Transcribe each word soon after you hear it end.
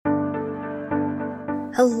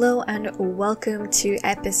Hello and welcome to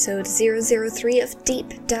episode 003 of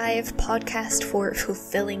Deep Dive Podcast for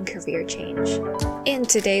Fulfilling Career Change. In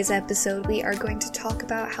today's episode, we are going to talk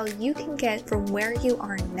about how you can get from where you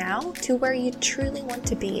are now to where you truly want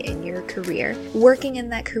to be in your career, working in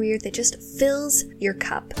that career that just fills your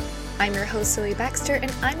cup. I'm your host, Zoe Baxter,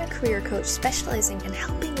 and I'm a career coach specializing in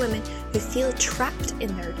helping women who feel trapped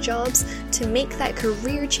in their jobs to make that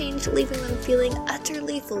career change, leaving them feeling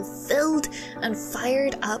utterly fulfilled and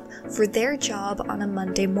fired up for their job on a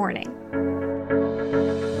Monday morning.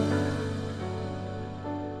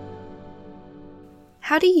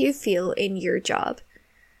 How do you feel in your job?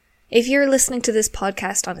 If you're listening to this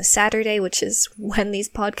podcast on a Saturday, which is when these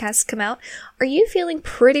podcasts come out, are you feeling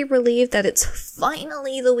pretty relieved that it's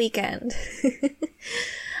finally the weekend?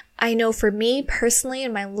 I know for me personally,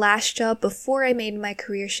 in my last job before I made my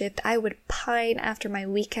career shift, I would pine after my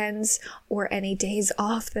weekends or any days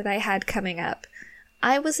off that I had coming up.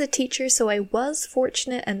 I was a teacher, so I was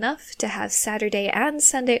fortunate enough to have Saturday and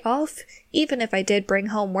Sunday off. Even if I did bring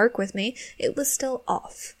home work with me, it was still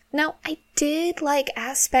off. Now, I did like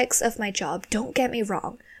aspects of my job, don't get me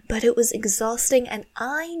wrong, but it was exhausting and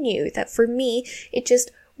I knew that for me, it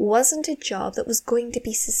just wasn't a job that was going to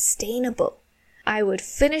be sustainable. I would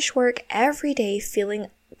finish work every day feeling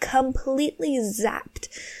completely zapped.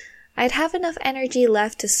 I'd have enough energy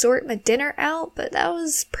left to sort my dinner out, but that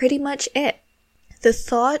was pretty much it. The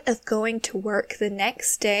thought of going to work the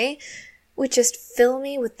next day would just fill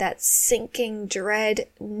me with that sinking dread,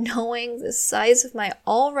 knowing the size of my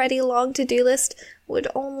already long to-do list would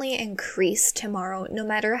only increase tomorrow, no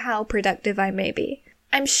matter how productive I may be.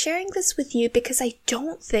 I'm sharing this with you because I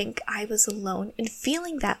don't think I was alone in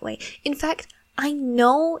feeling that way. In fact, I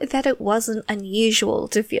know that it wasn't unusual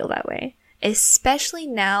to feel that way. Especially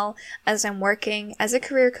now, as I'm working as a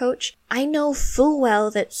career coach, I know full well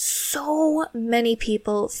that so many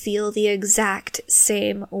people feel the exact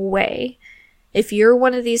same way. If you're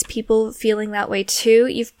one of these people feeling that way too,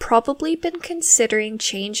 you've probably been considering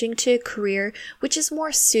changing to a career which is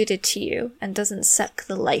more suited to you and doesn't suck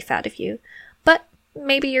the life out of you. But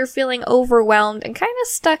maybe you're feeling overwhelmed and kind of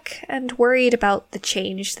stuck and worried about the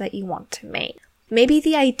change that you want to make. Maybe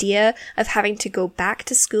the idea of having to go back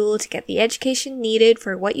to school to get the education needed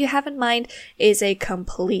for what you have in mind is a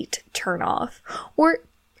complete turnoff. Or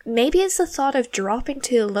maybe it's the thought of dropping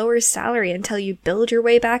to a lower salary until you build your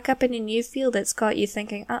way back up in a new field that's got you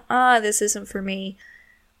thinking, this isn't for me.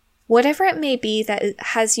 Whatever it may be that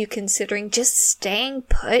has you considering just staying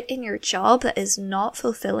put in your job that is not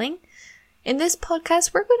fulfilling, in this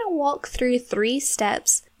podcast, we're going to walk through 3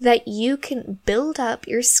 steps that you can build up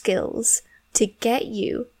your skills to get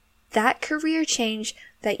you that career change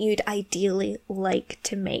that you'd ideally like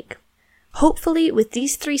to make. Hopefully, with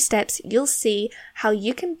these 3 steps, you'll see how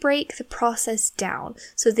you can break the process down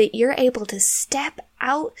so that you're able to step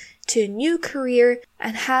out to a new career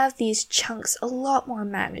and have these chunks a lot more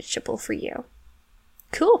manageable for you.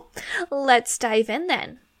 Cool. Let's dive in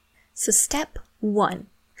then. So step 1.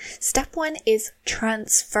 Step 1 is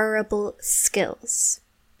transferable skills.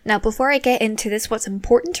 Now, before I get into this, what's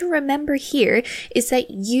important to remember here is that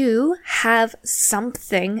you have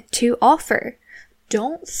something to offer.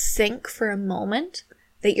 Don't think for a moment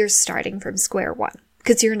that you're starting from square one,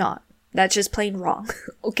 because you're not. That's just plain wrong,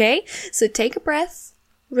 okay? So take a breath,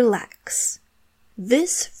 relax.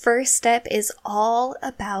 This first step is all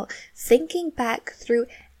about thinking back through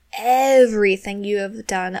everything you have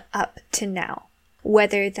done up to now,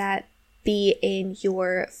 whether that be in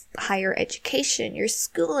your higher education, your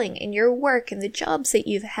schooling, in your work, in the jobs that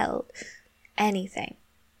you've held, anything.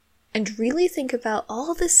 And really think about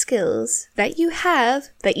all the skills that you have,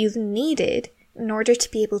 that you've needed in order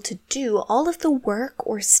to be able to do all of the work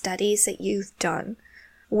or studies that you've done.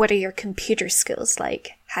 What are your computer skills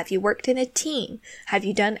like? Have you worked in a team? Have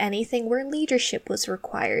you done anything where leadership was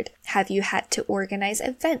required? Have you had to organize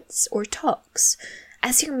events or talks?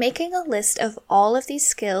 As you're making a list of all of these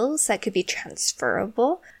skills that could be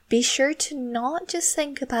transferable, be sure to not just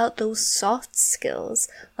think about those soft skills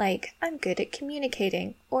like I'm good at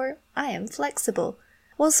communicating or I am flexible.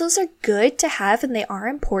 Whilst those are good to have and they are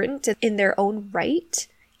important in their own right,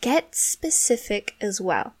 get specific as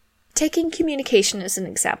well. Taking communication as an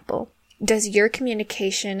example. Does your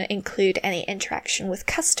communication include any interaction with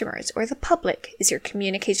customers or the public? Is your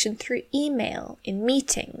communication through email, in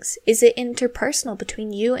meetings? Is it interpersonal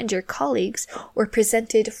between you and your colleagues or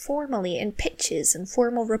presented formally in pitches and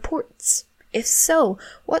formal reports? If so,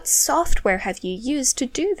 what software have you used to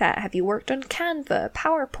do that? Have you worked on Canva,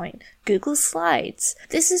 PowerPoint, Google Slides?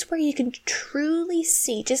 This is where you can truly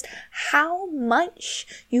see just how much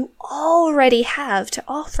you already have to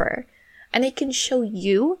offer. And it can show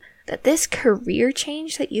you that this career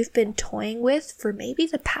change that you've been toying with for maybe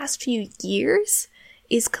the past few years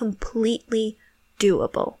is completely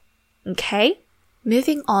doable. Okay?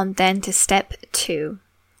 Moving on then to step 2.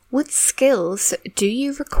 What skills do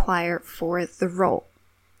you require for the role?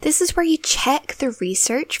 This is where you check the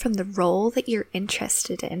research from the role that you're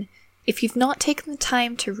interested in. If you've not taken the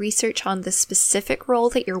time to research on the specific role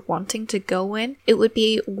that you're wanting to go in, it would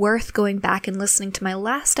be worth going back and listening to my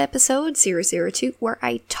last episode, 002, where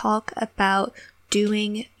I talk about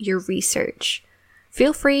doing your research.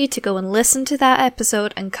 Feel free to go and listen to that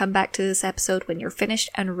episode and come back to this episode when you're finished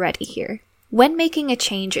and ready here. When making a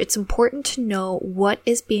change, it's important to know what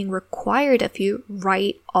is being required of you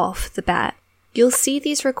right off the bat. You'll see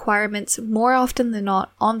these requirements more often than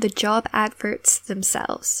not on the job adverts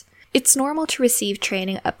themselves. It's normal to receive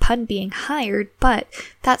training upon being hired, but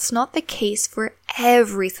that's not the case for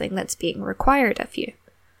everything that's being required of you.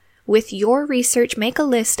 With your research, make a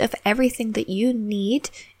list of everything that you need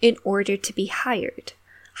in order to be hired,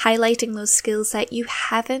 highlighting those skills that you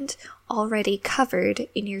haven't already covered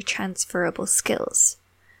in your transferable skills.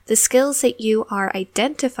 The skills that you are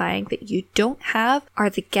identifying that you don't have are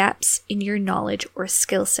the gaps in your knowledge or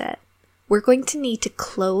skill set. We're going to need to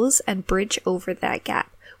close and bridge over that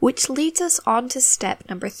gap, which leads us on to step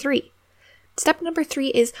number 3. Step number 3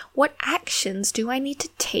 is, what actions do I need to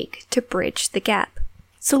take to bridge the gap?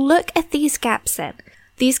 So look at these gaps then.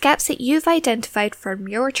 These gaps that you've identified from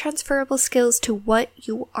your transferable skills to what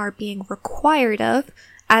you are being required of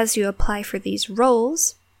as you apply for these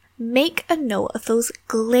roles. Make a note of those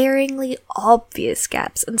glaringly obvious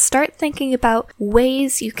gaps and start thinking about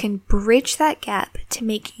ways you can bridge that gap to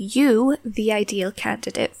make you the ideal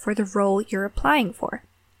candidate for the role you're applying for.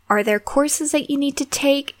 Are there courses that you need to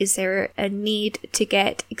take? Is there a need to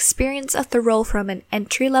get experience of the role from an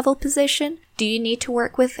entry-level position? Do you need to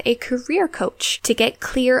work with a career coach to get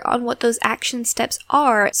clear on what those action steps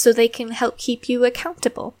are so they can help keep you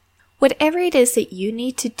accountable? Whatever it is that you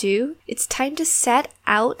need to do, it's time to set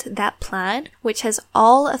out that plan which has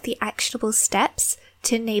all of the actionable steps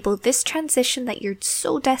to enable this transition that you're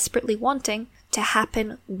so desperately wanting to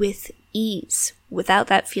happen with ease, without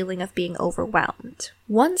that feeling of being overwhelmed.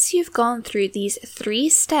 Once you've gone through these 3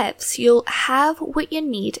 steps, you'll have what you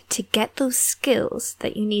need to get those skills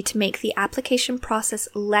that you need to make the application process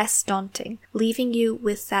less daunting, leaving you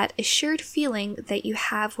with that assured feeling that you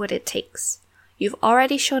have what it takes. You've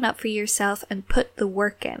already shown up for yourself and put the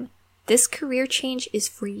work in. This career change is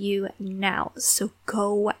for you now, so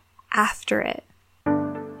go after it.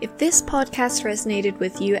 If this podcast resonated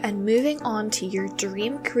with you and moving on to your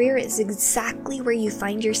dream career is exactly where you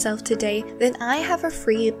find yourself today, then I have a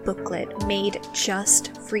free booklet made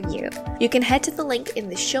just for you. You can head to the link in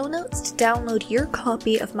the show notes to download your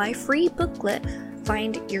copy of my free booklet,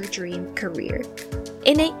 Find Your Dream Career.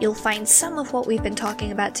 In it, you'll find some of what we've been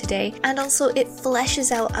talking about today, and also it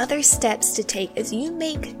fleshes out other steps to take as you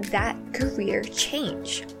make that career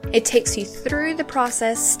change. It takes you through the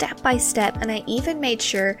process step by step, and I even made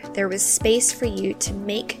sure there was space for you to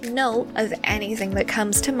make note of anything that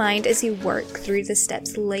comes to mind as you work through the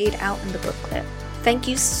steps laid out in the booklet. Thank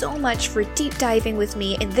you so much for deep diving with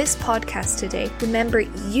me in this podcast today. Remember,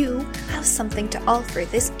 you have something to offer.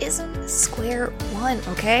 This isn't square one,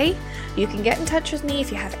 okay? You can get in touch with me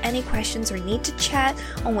if you have any questions or need to chat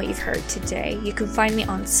on what you've heard today. You can find me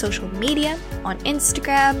on social media, on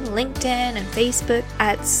Instagram, LinkedIn, and Facebook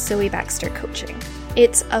at Zoe Baxter Coaching.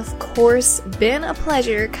 It's of course been a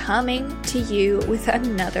pleasure coming to you with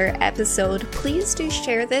another episode. Please do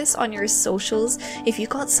share this on your socials if you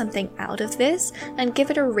got something out of this, and give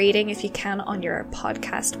it a rating if you can on your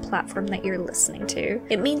podcast platform that you're listening to.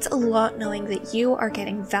 It means a lot knowing that you are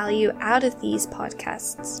getting value out of these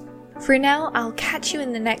podcasts. For now, I'll catch you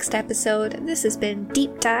in the next episode. This has been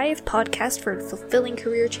Deep Dive, podcast for fulfilling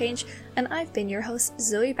career change, and I've been your host,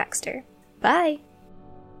 Zoe Baxter. Bye!